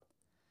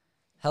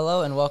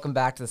Hello and welcome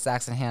back to the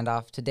Saxon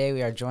Handoff. Today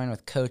we are joined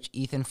with Coach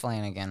Ethan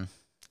Flanigan.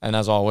 And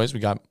as always, we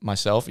got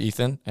myself,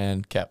 Ethan,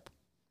 and Kep.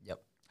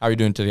 Yep. How are you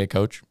doing today,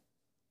 Coach?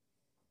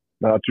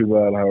 Not too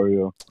bad. How are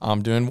you?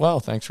 I'm doing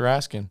well. Thanks for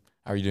asking.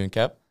 How are you doing,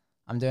 Kep?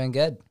 I'm doing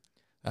good.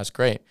 That's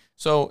great.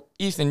 So,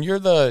 Ethan, you're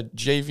the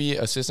JV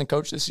assistant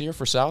coach this year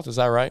for South. Is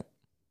that right?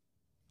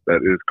 That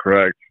is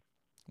correct.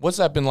 What's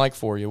that been like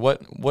for you?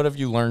 What have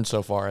you learned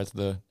so far as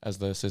the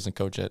assistant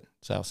coach at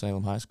South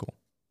Salem High School?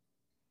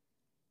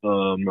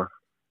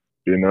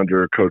 Being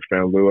under Coach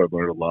Van Loo, I've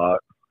learned a lot.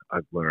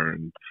 I've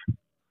learned,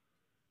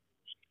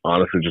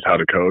 honestly, just how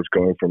to coach.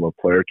 Going from a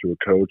player to a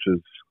coach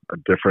is a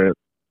different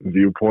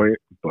viewpoint,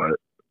 but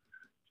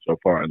so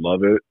far I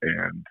love it,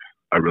 and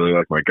I really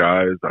like my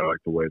guys. I like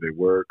the way they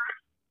work.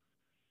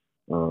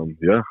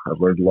 I've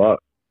learned a lot.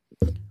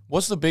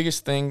 What's the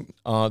biggest thing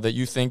that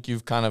you think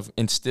you've kind of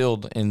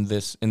instilled in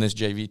this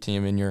JV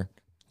team in your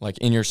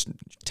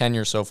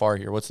tenure so far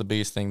here? What's the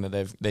biggest thing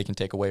that they can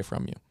take away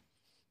from you?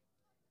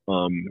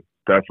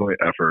 Definitely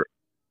effort.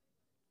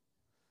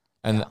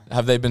 And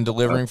have they been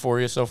delivering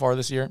for you so far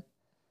this year?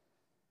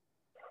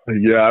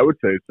 Yeah, I would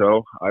say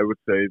so. I would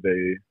say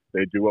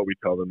they do what we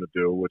tell them to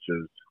do, which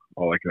is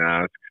all I can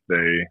ask.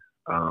 They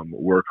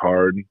work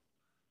hard.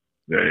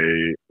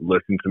 They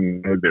listen to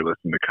me. They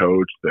listen to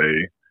coach.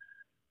 They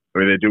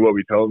do what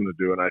we tell them to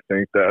do, and I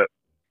think that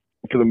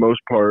for the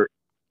most part,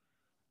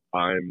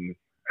 I'm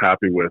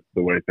happy with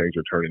the way things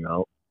are turning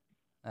out.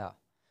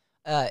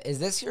 Yeah. Is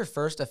this your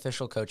first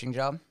official coaching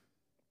job?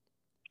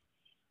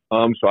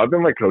 So I've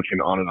been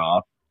coaching on and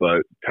off,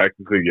 but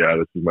technically, yeah,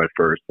 this is my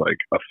first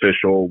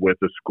official with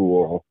the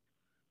school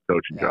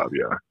coaching job.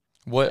 Yeah.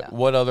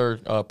 What other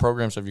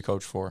programs have you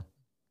coached for?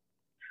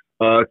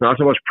 It's not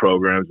so much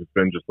programs. It's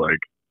been just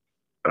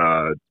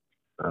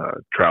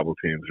travel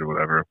teams or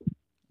whatever.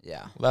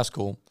 Yeah. Well, that's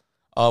cool.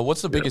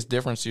 What's the biggest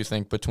difference you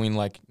think between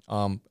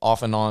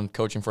off and on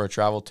coaching for a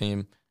travel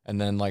team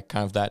and then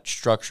kind of that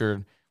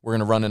structured, we're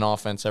going to run an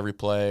offense every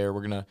play, or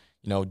we're going to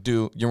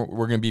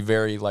we're going to be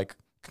very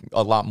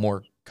a lot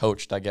more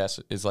coached, I guess,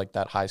 is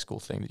that high school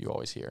thing that you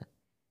always hear.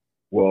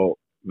 Well,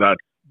 that's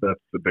the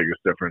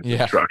biggest difference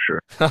in structure.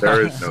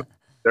 There is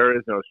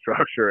no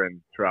structure in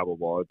travel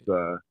ball. It's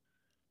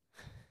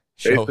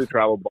basically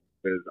travel ball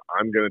is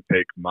I'm going to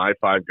take my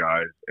 5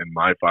 guys, and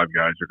my 5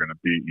 guys are going to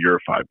beat your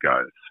 5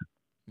 guys.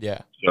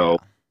 Yeah. So,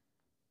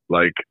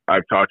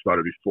 I've talked about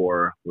it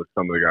before with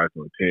some of the guys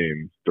on the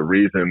team. The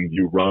reason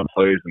you run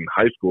plays in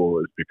high school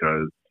is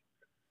because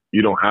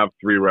you don't have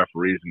 3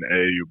 referees in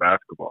AAU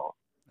basketball.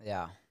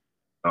 Yeah.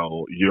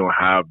 So you don't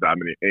have that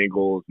many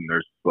angles, and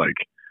there's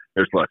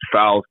less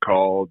fouls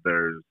called.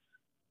 There's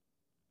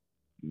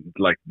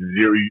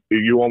zero.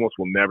 You almost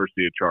will never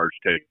see a charge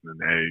taken in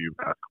AAU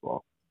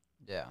basketball.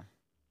 Yeah.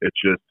 It's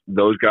just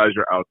those guys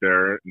are out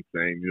there and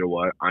saying, you know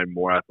what, I'm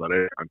more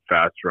athletic, I'm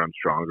faster, I'm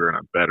stronger, and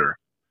I'm better,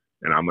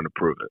 and I'm going to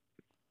prove it.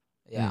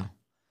 Yeah.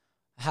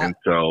 And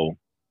so,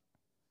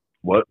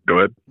 what? Go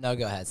ahead. No,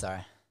 go ahead.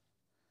 Sorry.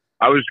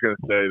 I was just going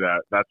to say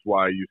that's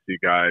why you see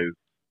guys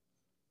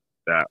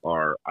that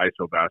are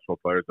ISO basketball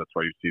players. That's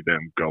why you see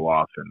them go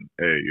off in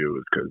AAU,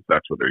 is because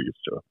that's what they're used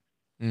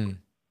to.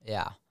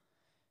 Yeah.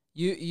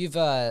 You've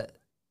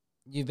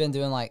been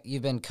doing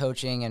you've been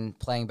coaching and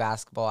playing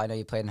basketball. I know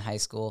you played in high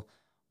school.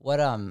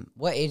 What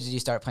age did you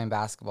start playing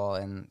basketball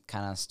and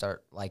kind of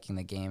start liking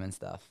the game and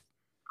stuff?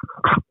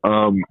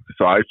 So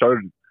I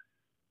started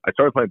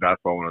playing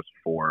basketball when I was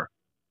 4.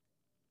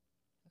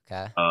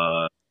 Okay.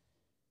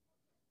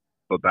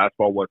 But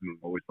basketball wasn't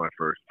always my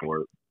first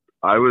sport.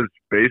 I was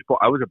a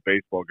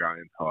baseball guy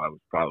until I was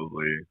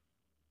probably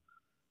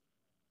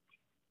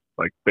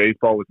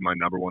baseball was my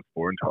number 1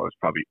 sport until I was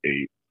probably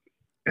 8.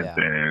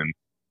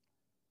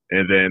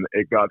 And then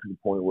it got to the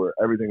point where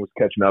everything was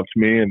catching up to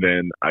me, and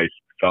then I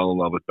fell in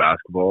love with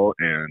basketball,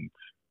 and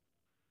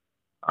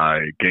I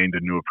gained a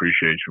new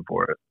appreciation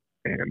for it.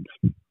 And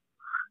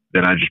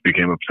then I just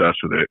became obsessed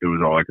with it. It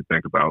was all I could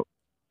think about.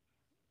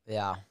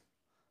 Yeah.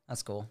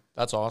 That's cool.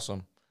 That's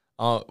awesome.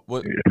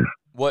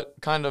 What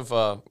kind of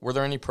were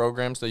there any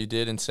programs that you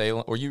did in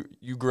Salem, or you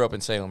grew up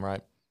in Salem,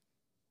 right?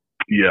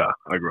 Yeah,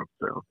 I grew up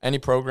in Salem. Any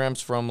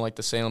programs from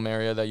the Salem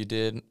area that you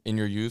did in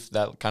your youth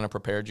that kind of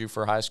prepared you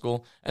for high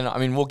school? And I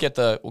mean, we'll get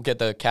the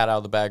cat out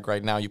of the bag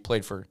right now. You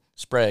played for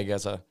Sprague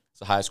as a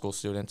high school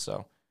student,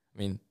 so I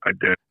mean, I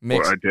did.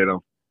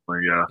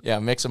 Yeah. Yeah,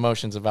 mixed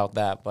emotions about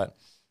that, but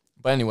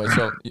anyway.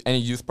 So, any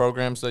youth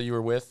programs that you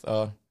were with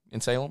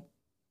in Salem?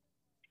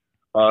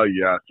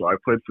 Yeah. So I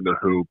played for the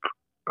hoop.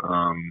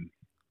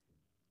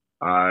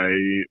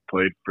 I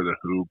played for the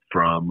hoop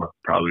from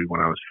probably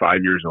when I was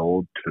 5 years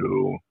old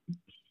to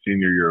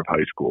senior year of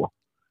high school.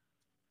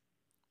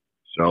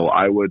 So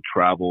I would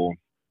travel.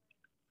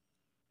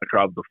 I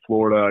traveled to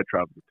Florida. I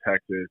traveled to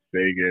Texas,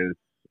 Vegas.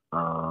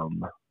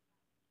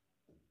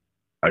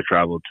 I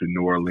traveled to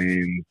New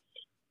Orleans,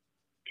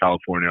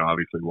 California,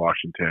 obviously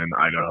Washington,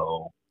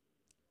 Idaho.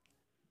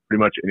 Pretty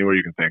much anywhere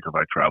you can think of,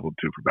 I traveled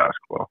to for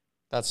basketball.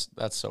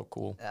 That's so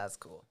cool. That's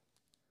cool.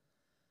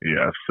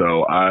 Yeah.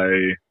 So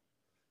I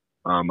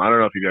don't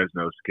know if you guys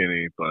know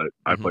Skinny, but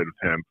I played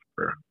with him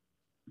for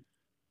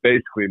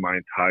basically my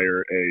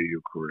entire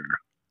AAU career.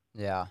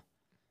 Yeah.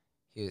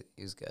 He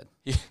was good.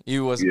 He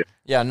was.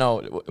 Yeah.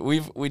 No, we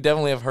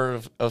definitely have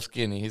heard of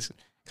Skinny. He's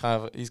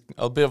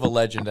a bit of a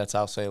legend at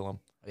South Salem.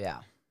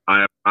 Yeah.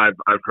 I've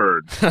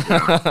heard.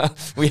 Yeah.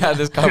 We had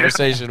this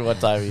conversation one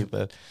time,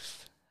 Ethan.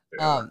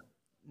 Yeah.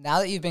 Now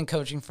that you've been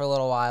coaching for a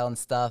little while and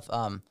stuff,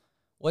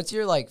 what's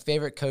your like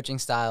favorite coaching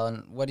style,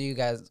 and what do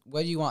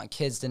you want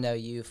kids to know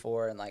you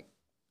for, and like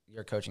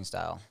your coaching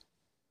style?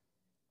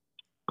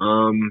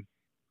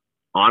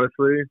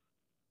 Honestly,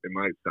 it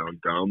might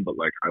sound dumb, but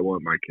like I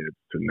want my kids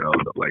to know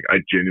that like I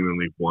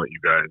genuinely want you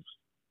guys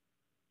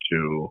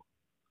to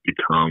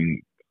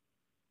become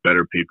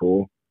better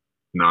people,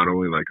 not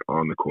only like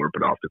on the court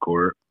but off the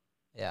court.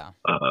 Yeah.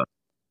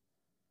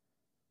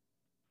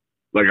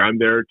 Like I'm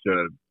there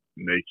to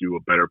make you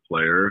a better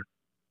player,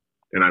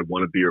 and I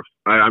want to be your.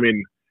 I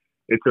mean,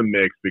 it's a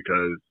mix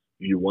because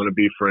you want to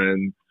be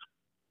friends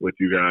with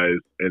you guys,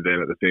 and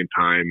then at the same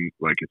time,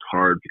 like it's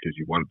hard because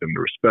you want them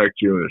to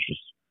respect you, and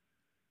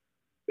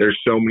there's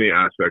so many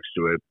aspects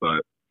to it.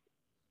 But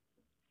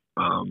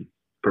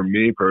for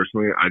me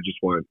personally, I just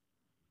want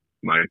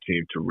my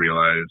team to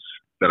realize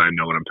that I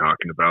know what I'm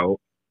talking about,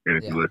 and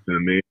if you listen to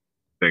me,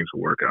 things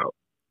will work out.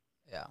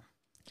 Yeah.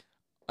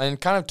 And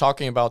kind of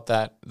talking about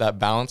that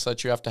balance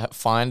that you have to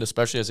find,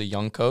 especially as a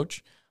young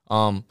coach,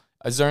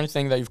 is there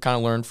anything that you've kind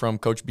of learned from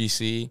Coach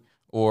BC,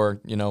 or,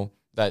 you know,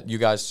 that you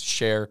guys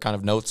share kind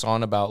of notes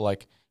on about,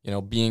 like, you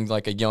know, being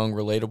like a young,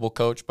 relatable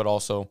coach, but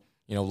also,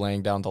 you know,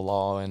 laying down the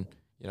law and,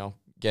 you know,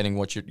 getting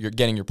what you're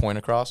getting your point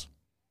across?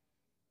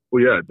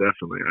 Well, yeah,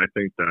 definitely. I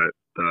think that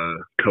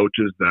the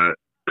coaches that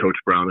Coach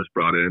Brown has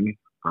brought in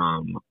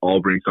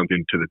all bring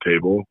something to the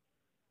table.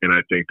 And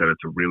I think that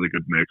it's a really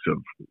good mix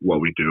of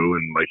what we do.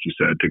 And like you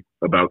said,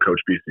 about Coach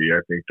BC,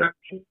 I think that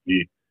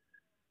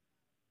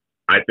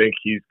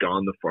he's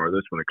gone the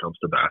farthest when it comes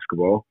to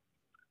basketball.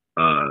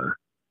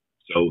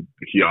 So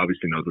he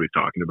obviously knows what he's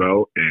talking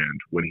about. And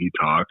when he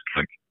talks,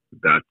 like,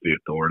 that's the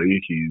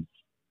authority. He's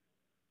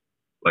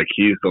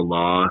the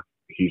law.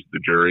 He's the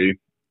jury.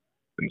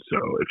 And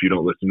so if you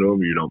don't listen to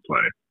him, you don't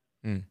play.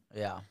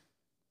 Yeah.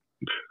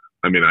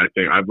 I mean, I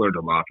think I've learned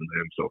a lot from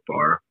him so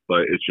far,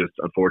 but it's just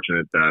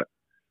unfortunate that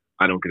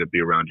I don't get to be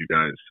around you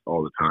guys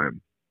all the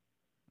time.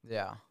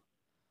 Yeah.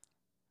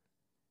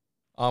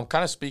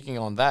 Kind of speaking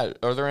on that,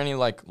 are there any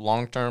like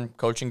long-term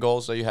coaching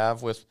goals that you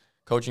have with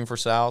coaching for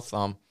South?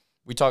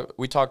 We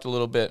talked a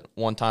little bit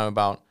one time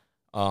about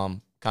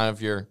kind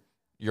of your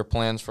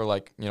plans for,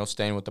 like, you know,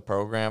 staying with the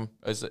program.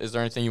 Is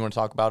there anything you want to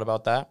talk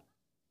about that?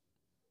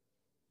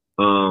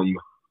 I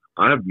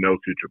have no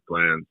future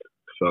plans.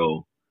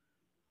 So,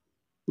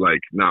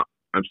 like,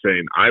 I'm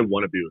saying I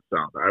want to be with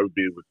South. I would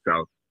be with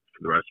South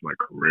for the rest of my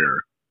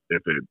career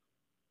if it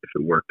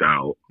worked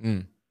out.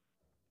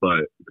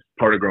 But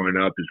part of growing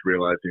up is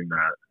realizing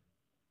that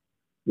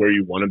where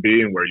you want to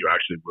be and where you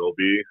actually will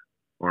be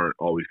aren't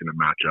always going to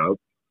match up.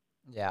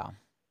 Yeah.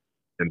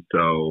 And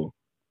so,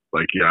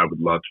 like, yeah, I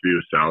would love to be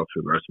with South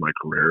for the rest of my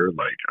career.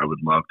 Like, I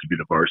would love to be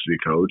the varsity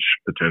coach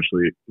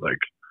potentially, like,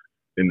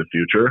 in the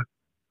future.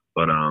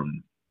 But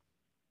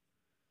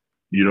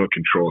you don't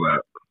control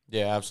that.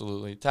 Yeah,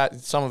 absolutely.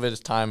 Some of it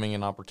is timing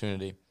and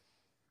opportunity.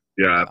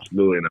 Yeah,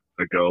 absolutely. And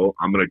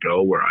I'm gonna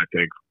go where I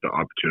think the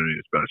opportunity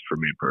is best for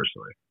me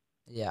personally.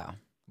 Yeah.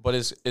 But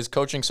is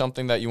coaching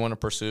something that you want to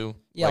pursue?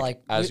 Yeah,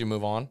 like as you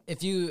move on?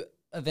 If you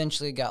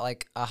eventually got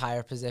like a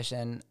higher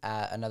position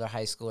at another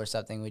high school or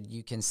something, would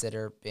you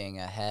consider being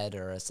a head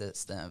or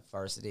assistant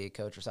varsity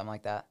coach or something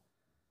like that?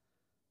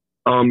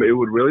 It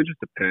would really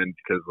just depend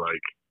because, like,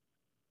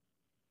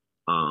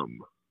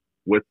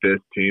 with this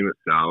team at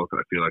South,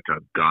 I feel like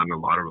I've gotten a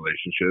lot of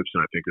relationships,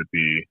 and I think it'd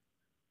be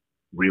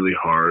really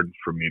hard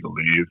for me to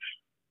leave,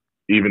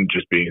 even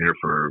just being here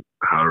for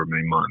however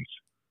many months.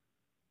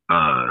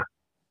 I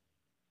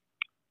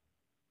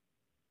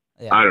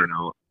don't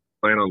know. I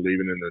plan on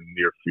leaving in the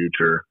near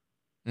future,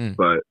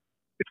 but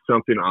if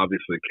something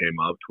obviously came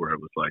up to where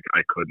it was like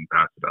I couldn't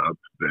pass it up,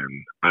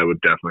 then I would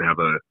definitely have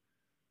a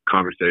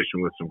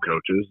conversation with some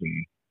coaches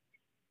and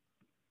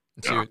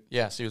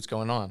see what's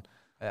going on.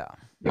 Yeah.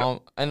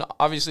 And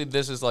obviously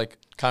this is like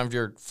kind of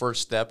your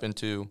first step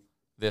into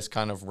this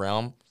kind of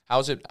realm.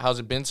 How's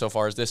it been so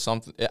far? Is this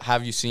something?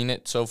 Have you seen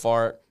it so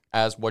far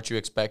as what you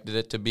expected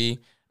it to be?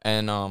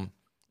 And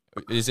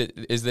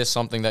is this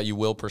something that you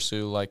will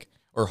pursue, like,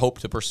 or hope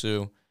to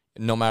pursue,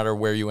 no matter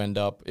where you end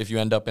up? If you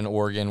end up in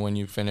Oregon when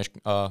you finish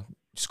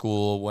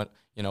school,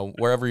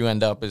 wherever you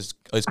end up, is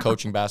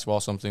coaching basketball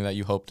something that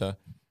you hope to,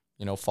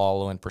 you know,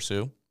 follow and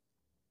pursue?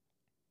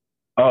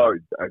 Oh,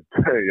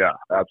 yeah,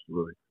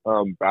 absolutely.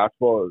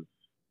 Basketball is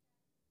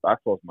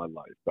my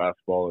life.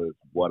 Basketball is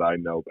what I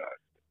know best,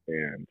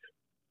 and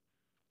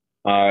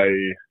I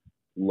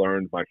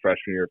learned my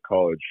freshman year of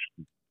college.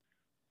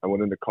 I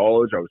went into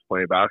college, I was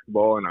playing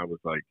basketball, and I was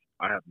like,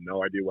 I have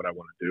no idea what I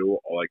want to do.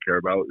 All I care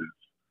about is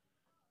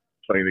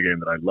playing the game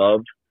that I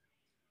love.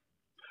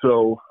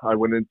 So I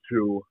went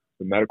into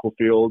the medical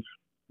field,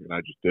 and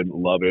I just didn't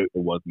love it.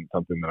 It wasn't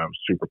something that I was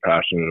super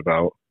passionate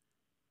about.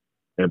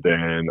 And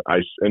then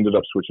ended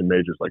up switching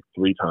majors like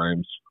 3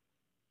 times.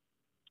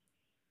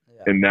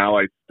 Yeah. And now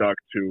I stuck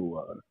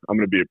to, I'm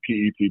going to be a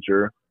PE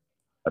teacher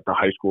at the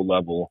high school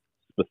level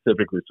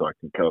specifically so I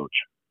can coach.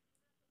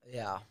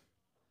 Yeah.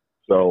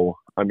 So,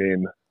 I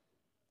mean,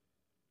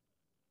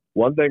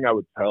 one thing I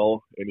would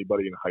tell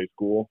anybody in high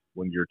school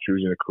when you're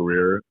choosing a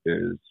career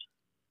is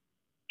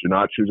do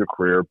not choose a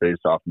career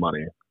based off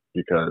money,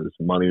 because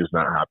money is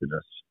not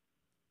happiness.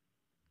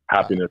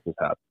 Happiness is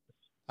happiness.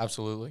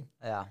 Absolutely.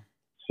 Yeah.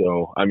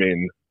 So, I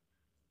mean,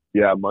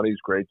 yeah, money's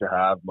great to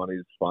have.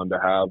 Money's fun to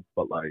have.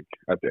 But, like,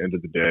 at the end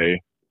of the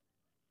day,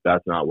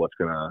 that's not what's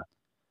going to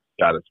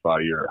satisfy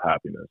your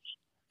happiness.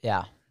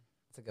 Yeah.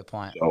 That's a good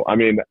point. So, I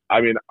mean,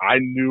 I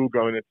knew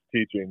going into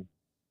teaching,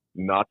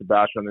 not to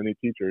bash on any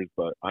teachers,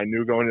 but I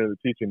knew going into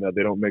teaching that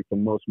they don't make the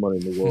most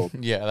money in the world.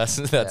 Yeah, that's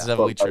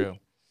definitely true.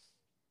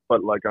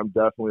 But, like, I'm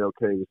definitely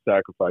okay with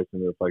sacrificing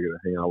it if I get to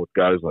hang out with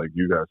guys like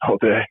you guys all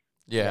day.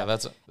 Yeah,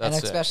 that's and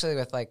especially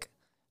with, like,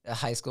 the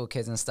high school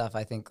kids and stuff,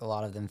 I think a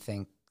lot of them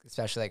think,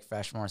 especially, like,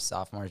 freshmen,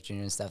 sophomores,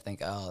 juniors and stuff,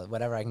 think, oh,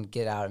 whatever I can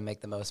get out and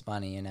make the most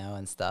money, you know,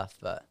 and stuff.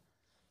 But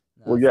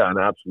well, yeah, and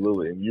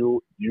absolutely. And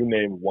you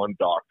name one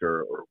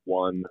doctor or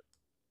one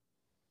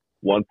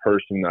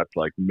person that's,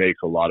 like, makes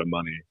a lot of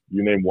money.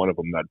 You name one of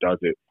them that does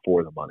it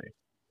for the money.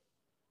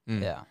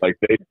 Yeah. Like,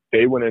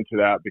 they went into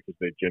that because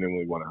they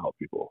genuinely want to help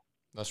people.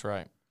 That's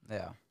right.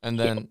 Yeah. And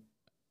then,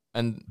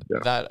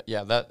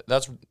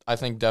 that's I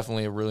think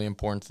definitely a really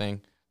important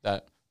thing,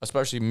 that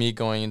especially me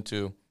going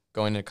to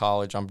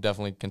college, I'm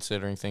definitely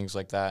considering things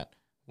like that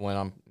when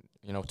I'm,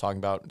 you know, talking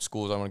about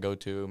schools I want to go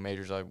to,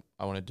 majors I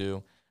want to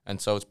do. And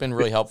so it's been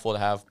really helpful to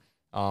have,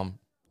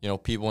 you know,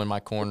 people in my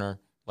corner,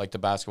 like the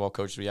basketball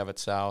coaches we have at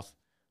South,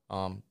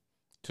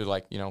 to,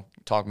 like, you know,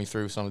 talk me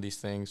through some of these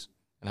things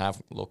and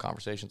have little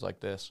conversations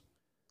like this.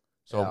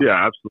 So yeah,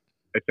 absolutely.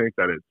 I think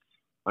that it's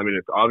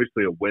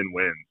obviously a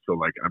win-win. So,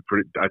 like,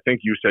 I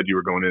think you said you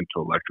were going into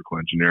electrical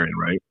engineering,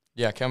 right?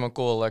 Yeah,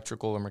 chemical,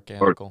 electrical, or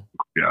mechanical.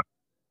 Yeah.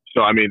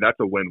 So, I mean, that's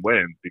a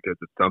win-win because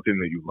it's something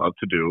that you love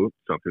to do,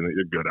 something that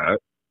you're good at,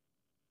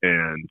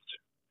 and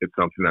it's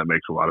something that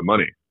makes a lot of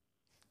money.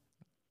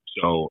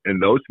 So, in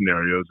those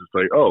scenarios, it's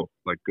like, oh,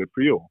 like, good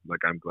for you.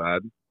 Like, I'm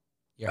glad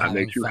You're that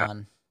having makes you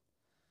fun.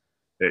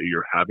 that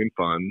you're having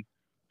fun.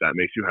 That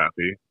makes you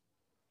happy,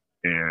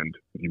 and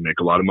you make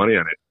a lot of money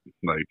on it.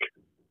 Like,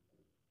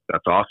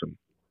 that's awesome.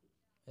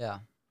 Yeah.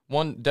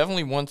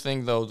 Definitely one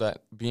thing, though,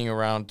 that being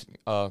around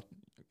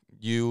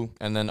you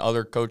and then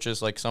other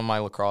coaches, like some of my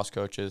lacrosse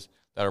coaches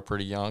that are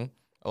pretty young,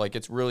 like,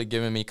 it's really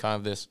given me kind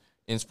of this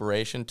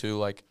inspiration to,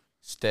 like,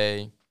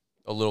 stay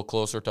a little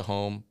closer to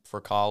home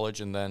for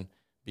college and then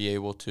be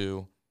able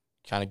to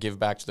kind of give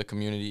back to the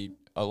community,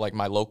 like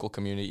my local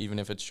community, even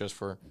if it's just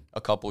for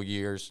a couple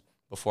years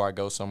before I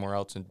go somewhere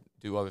else and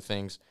do other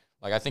things.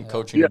 Like, I think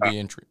coaching would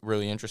be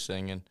really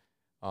interesting. And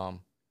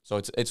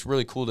so it's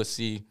really cool to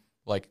see,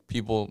 like,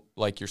 people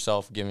like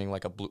yourself giving,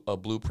 like, a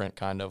blueprint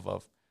kind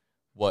of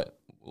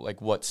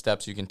what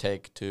steps you can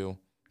take to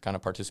kind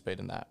of participate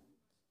in that.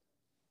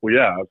 Well,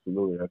 yeah,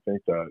 absolutely. I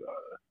think that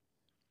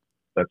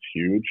that's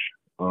huge.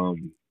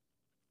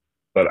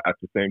 But at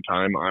the same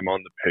time, I'm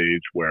on the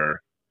page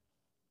where,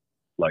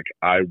 like,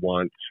 I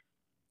want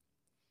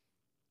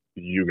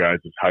you guys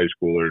as high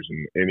schoolers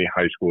and any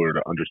high schooler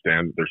to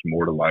understand that there's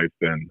more to life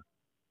than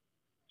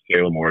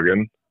Salem,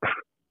 Oregon.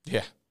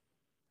 Yeah.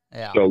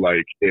 Yeah. So,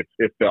 like, if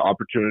the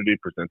opportunity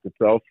presents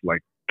itself,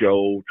 like,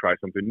 go try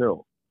something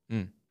new.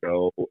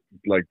 Go,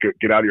 like,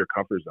 get out of your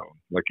comfort zone.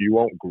 Like, you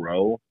won't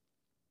grow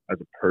as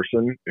a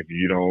person if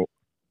you don't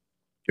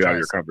get out of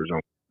your comfort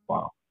zone.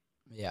 Wow.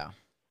 Yeah.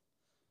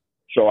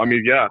 So, I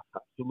mean, yeah,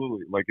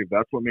 absolutely. Like, if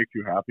that's what makes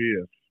you happy,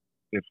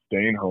 if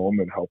staying home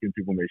and helping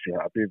people makes you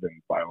happy,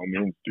 then by all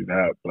means do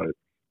that. But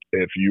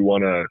if you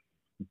want to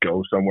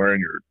go somewhere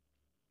in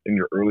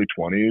your early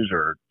 20s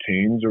or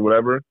teens or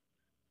whatever,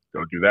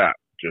 go do that.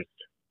 Just,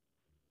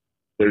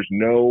 there's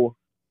no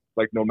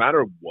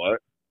matter what,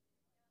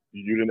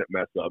 you didn't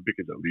mess up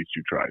because at least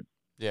you tried.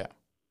 Yeah.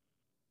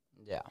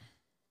 Yeah.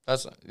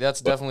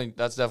 That's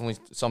definitely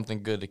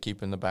something good to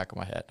keep in the back of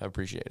my head. I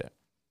appreciate it.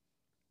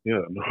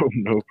 Yeah,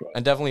 no problem.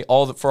 And definitely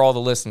for all the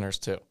listeners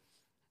too.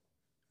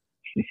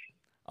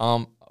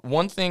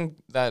 One thing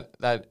that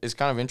is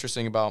kind of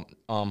interesting about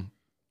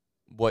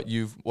what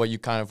you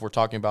kind of were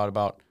talking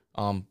about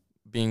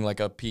being like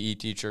a PE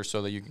teacher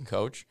so that you can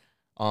coach.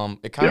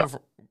 It kind of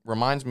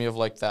reminds me of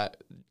like that,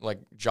 like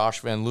Josh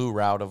Van Loo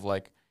route of,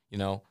 like, you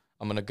know,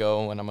 I'm going to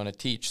go and I'm going to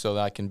teach so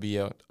that I can be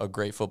a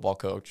great football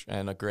coach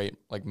and a great,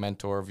 like,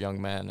 mentor of young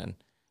men, and,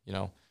 you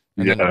know,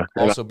 and then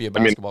also be a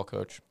basketball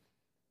coach.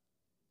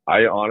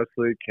 I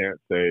honestly can't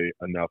say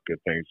enough good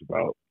things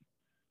about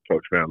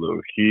Coach Van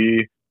Loo.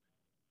 He,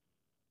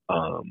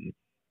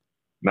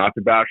 not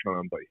to bash on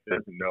him, but he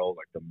doesn't know,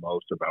 like, the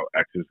most about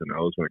X's and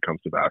O's when it comes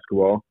to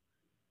basketball.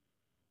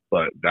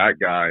 But that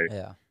guy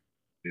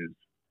is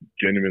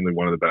genuinely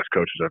one of the best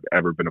coaches I've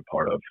ever been a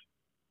part of.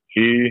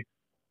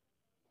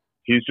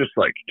 He's just,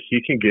 like,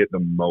 he can get the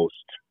most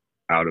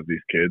out of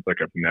these kids like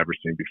I've never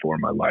seen before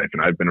in my life.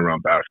 And I've been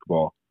around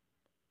basketball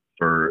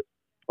for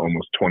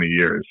almost 20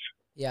 years.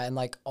 Yeah, and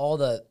like all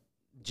the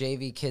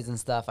JV kids and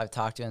stuff I've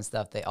talked to and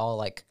stuff, they all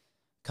like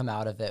come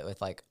out of it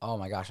with like, oh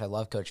my gosh, I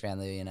love Coach Van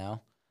Loo, you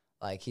know?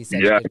 Like he's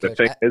such a good The coach.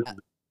 thing is, he at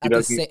the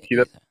doesn't sa- he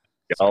doesn't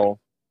Sorry. yell.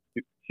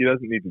 He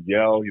doesn't need to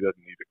yell. He doesn't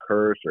need to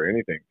curse or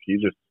anything.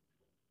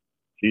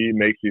 He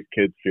makes these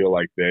kids feel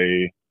like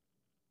they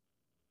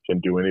can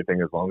do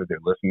anything as long as they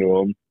listen to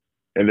him.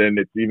 And then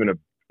it's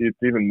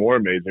even more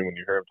amazing when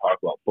you hear him talk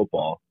about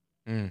football.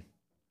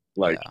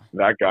 Like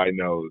that guy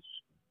knows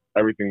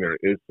everything there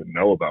is to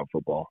know about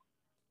football.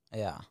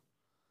 Yeah.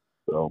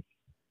 So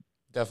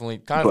definitely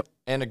kind of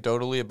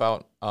anecdotally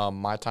about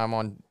my time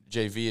on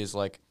JV is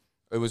like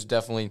it was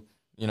definitely,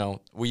 you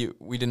know, we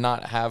did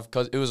not have,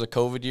 because it was a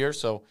COVID year,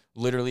 so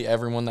literally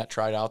everyone that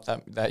tried out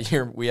that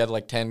year, we had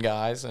like 10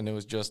 guys, and it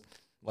was just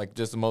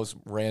the most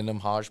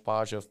random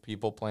hodgepodge of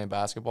people playing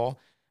basketball.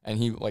 And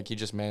he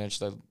just managed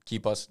to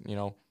keep us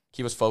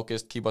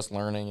focused, keep us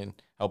learning, and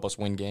help us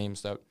win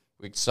games that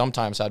we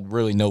sometimes had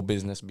really no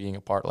business being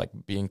a part, like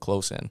being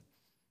close in.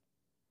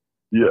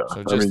 Yeah,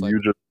 so I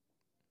mean,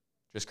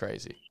 just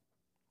crazy.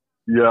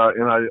 Yeah,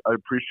 and I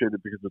appreciate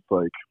it because it's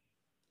like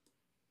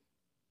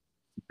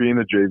being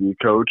a JV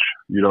coach,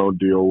 you don't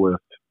deal with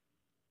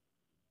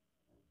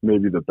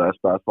maybe the best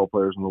basketball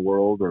players in the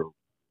world or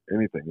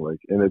anything, like,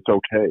 and it's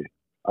okay.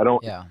 I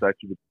don't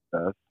expect you to be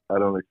the best. I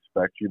don't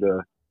expect you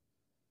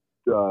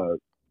to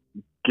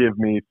give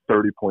me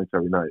 30 points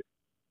every night.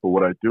 But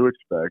what I do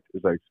expect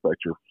is I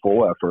expect your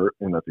full effort,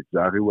 and that's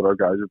exactly what our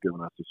guys have given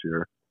us this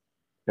year.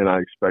 And I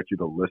expect you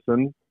to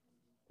listen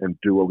and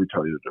do what we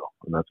tell you to do.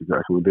 And that's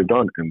exactly what they've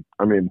done. And,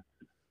 I mean,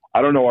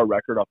 I don't know our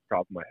record off the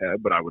top of my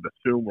head, but I would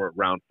assume we're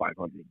around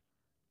 500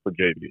 for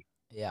JV.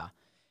 Yeah.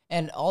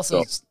 And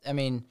also,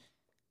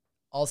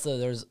 also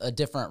there's a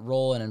different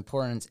role and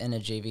importance in a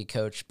JV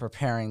coach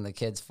preparing the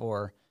kids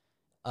for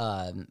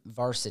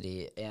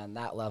varsity and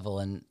that level,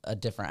 and a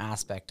different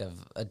aspect of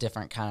a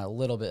different kind of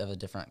little bit of a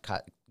different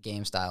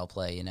game style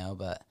play, you know,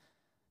 but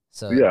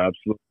so. Yeah,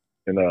 absolutely.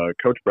 And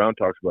Coach Brown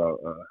talks about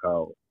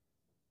how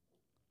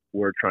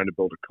we're trying to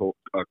build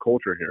a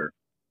culture here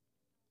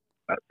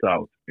at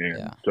South.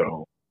 And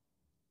so,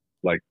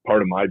 like,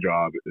 part of my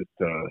job is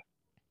to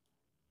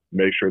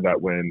make sure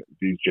that when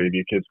these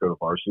JV kids go to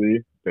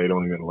varsity, they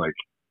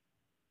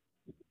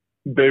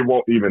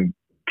won't even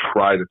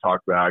try to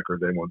talk back, or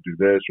they won't do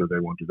this, or they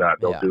won't do that.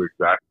 They'll do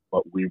exactly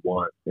what we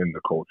want in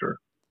the culture.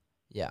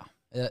 Yeah.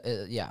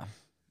 Yeah.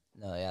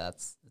 No, yeah,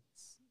 it's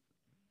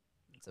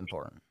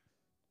important.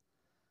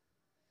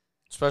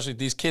 Especially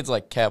these kids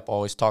like Kep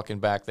always talking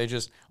back.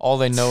 All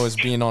they know is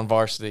being on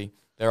varsity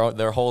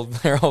their whole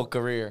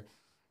career.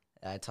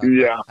 I talk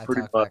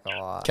back a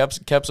lot.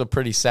 Kep's a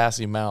pretty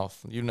sassy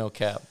mouth. You know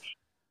Kep.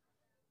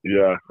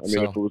 Yeah, I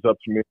mean, if it was up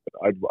to me,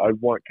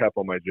 I'd want Kep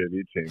on my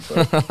JV team.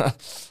 But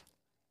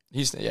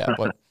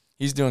but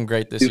he's doing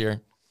great this year.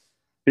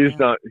 He's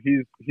not.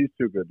 He's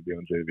too good to be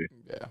on JV.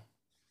 Yeah.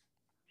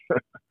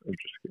 I'm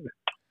just kidding.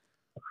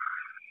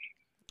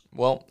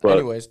 Well,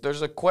 anyways,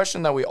 there's a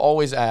question that we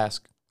always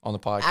ask on the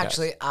podcast.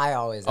 Actually, I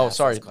always ask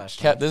this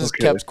question. This is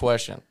Kep's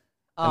question,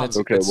 and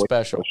it's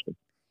special.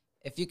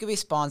 If you could be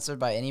sponsored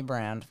by any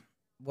brand,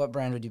 what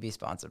brand would you be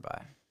sponsored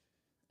by,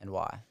 and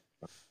why?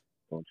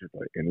 Sponsored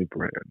by any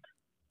brand.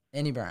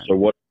 Any brand. So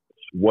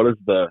what is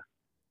the,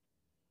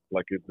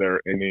 like, is there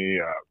any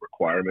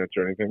requirements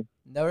or anything?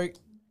 No,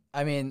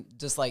 I mean,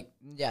 just like,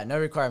 no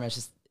requirements.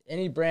 Just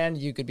any brand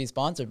you could be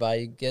sponsored by,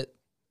 you get.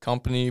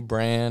 Company,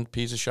 brand,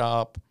 pizza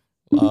shop,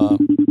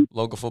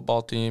 local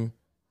football team.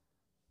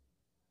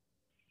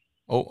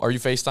 Oh, are you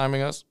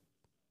FaceTiming us?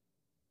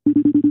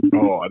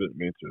 Oh, I didn't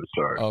mean to.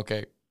 Sorry.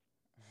 Okay.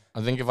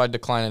 I think if I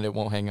decline it, it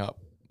won't hang up.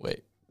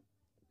 Wait.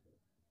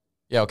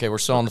 Yeah, okay, we're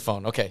still on the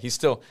phone. Okay, he's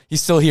still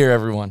here,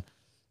 everyone.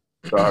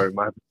 Sorry,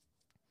 I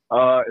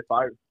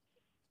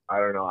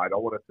don't know. I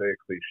don't want to say a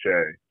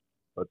cliche.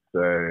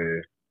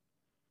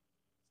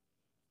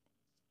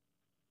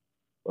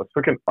 Let's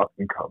pick an up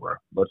and comer.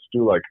 Let's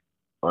do like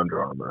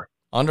Under Armour.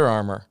 Under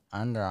Armour.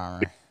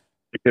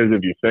 Because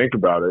if you think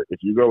about it,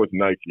 if you go with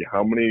Nike,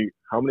 how many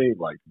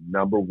like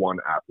number one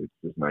athletes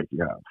does Nike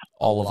have?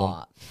 All of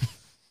them.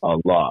 A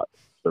lot.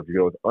 So if you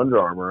go with Under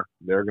Armour,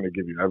 they're going to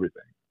give you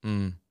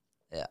everything.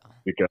 Yeah.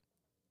 Because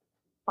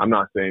I'm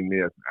not saying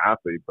me as an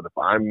athlete, but if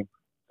I'm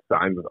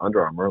signed with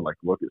Under Armour, like,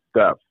 look at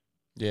Steph.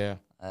 Yeah.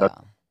 That's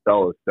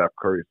sell Steph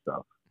Curry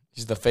stuff.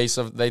 He's the face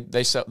of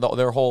they sell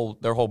their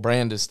whole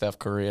brand is Steph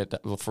Curry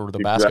for the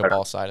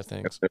basketball side of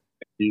things.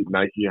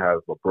 Nike has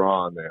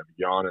LeBron, they have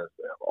Giannis,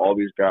 they have all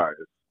these guys.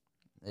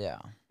 Yeah.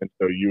 And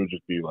so you would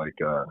just be like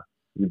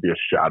you'd be a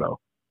shadow.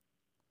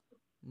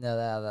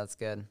 No, that's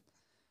good.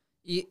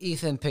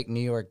 Ethan picked New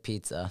York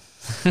pizza.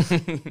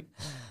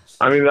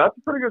 I mean, that's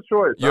a pretty good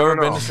choice. You ever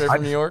been to straight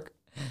from New York?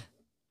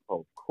 Oh,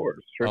 of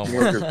course. Straight from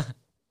New York.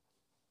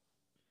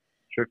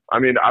 I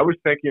mean, I was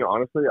thinking,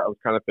 honestly,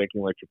 kind of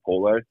thinking like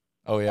Chipotle.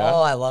 Oh, yeah?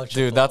 Oh, I love Chipotle.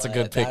 Dude, that's a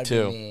good pick,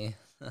 too.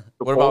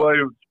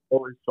 Chipotle is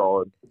always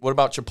solid. What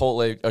about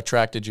Chipotle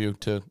attracted you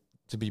to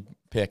be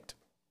picked?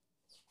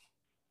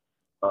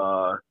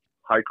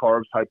 High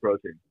carbs, high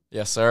protein.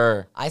 Yes,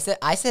 sir. I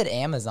said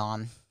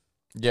Amazon.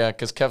 Yeah,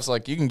 because Kev's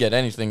like, you can get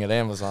anything at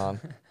Amazon.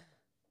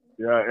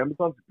 Yeah,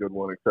 Amazon's a good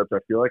one, except I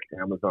feel like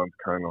Amazon's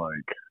kind of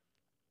like,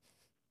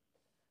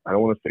 I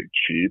don't want to say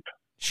cheap.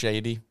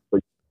 Shady.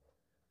 But,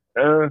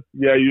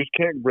 yeah, you just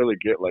can't really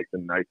get like the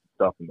nicest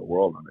stuff in the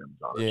world on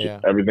Amazon. It's Yeah.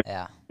 just everything.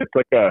 Yeah.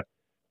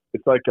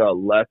 It's like a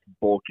less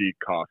bulky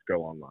Costco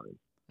online.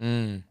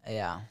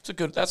 Yeah.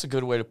 That's a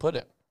good way to put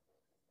it.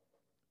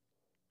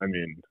 I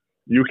mean,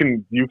 you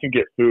can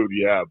get food,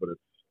 yeah, but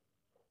it's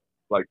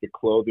like the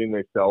clothing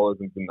they sell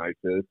isn't the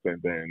nicest,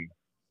 and then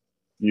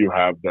you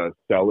have the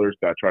sellers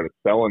that try to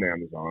sell on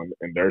Amazon,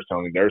 and they're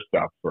selling their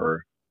stuff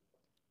for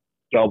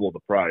double the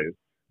price.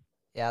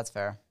 Yeah, that's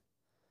fair.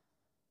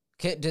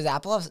 Does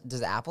Apple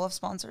have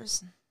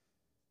sponsors?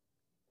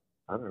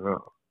 I don't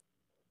know.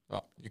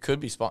 Well, you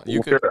could be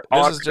sponsored.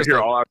 I'll ask you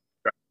a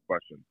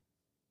question.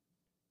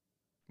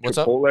 What's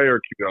Chipotle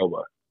or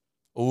Qdoba?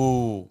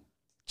 Ooh.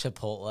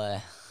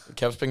 Chipotle.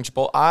 Kev's picking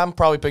Chipotle. I'm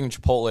probably picking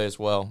Chipotle as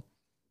well.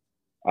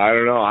 I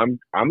don't know.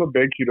 I'm a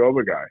big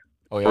Qdoba guy.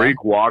 Oh, yeah? Free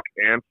guac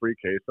and free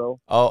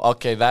queso. Oh,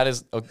 okay. That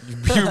is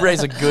you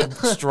raise a good,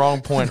 strong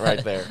point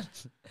right there.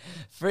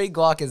 Free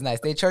guac is nice.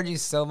 They charge you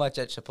so much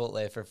at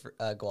Chipotle for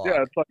guac.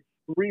 Yeah, it's like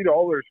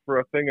 $3 for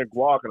a thing of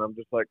guac, and I'm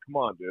just like, come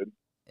on, dude.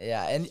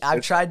 Yeah, and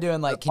I've tried doing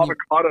like an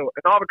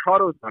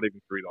avocado is not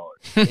even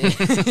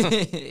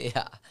 $3.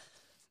 Yeah.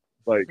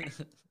 Like,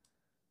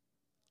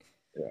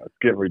 yeah, it's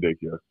getting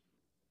ridiculous.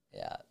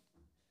 Yeah.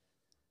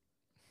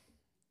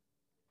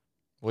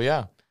 Well,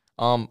 yeah.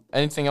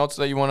 Anything else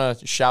that you want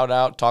to shout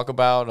out, talk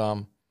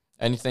about?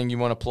 Anything you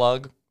want to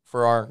plug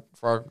for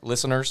our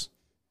listeners?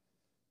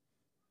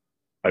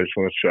 I just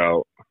want to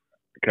shout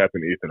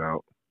Captain Ethan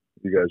out.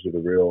 You guys are the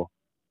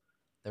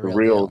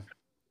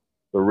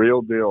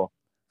real deal.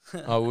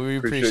 Oh, we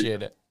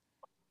appreciate it.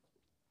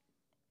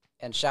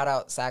 And shout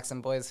out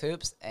Saxon Boys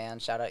Hoops,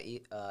 and shout out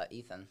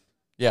Ethan.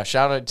 Yeah,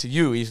 shout out to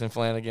you, Ethan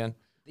Flanigan.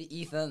 The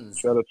Ethans.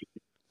 Shout out to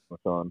you, my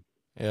son.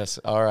 Yes.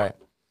 All right.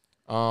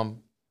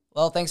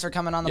 Well, thanks for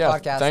coming on the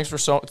podcast.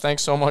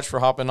 Thanks so much for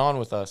hopping on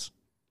with us.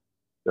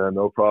 Yeah,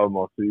 no problem.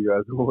 I'll see you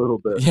guys in a little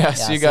bit. Yeah,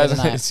 see you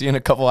guys. See you in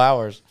a couple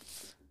hours.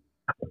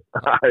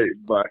 All right,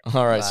 bye.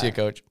 All right, Bye. see you,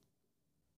 Coach.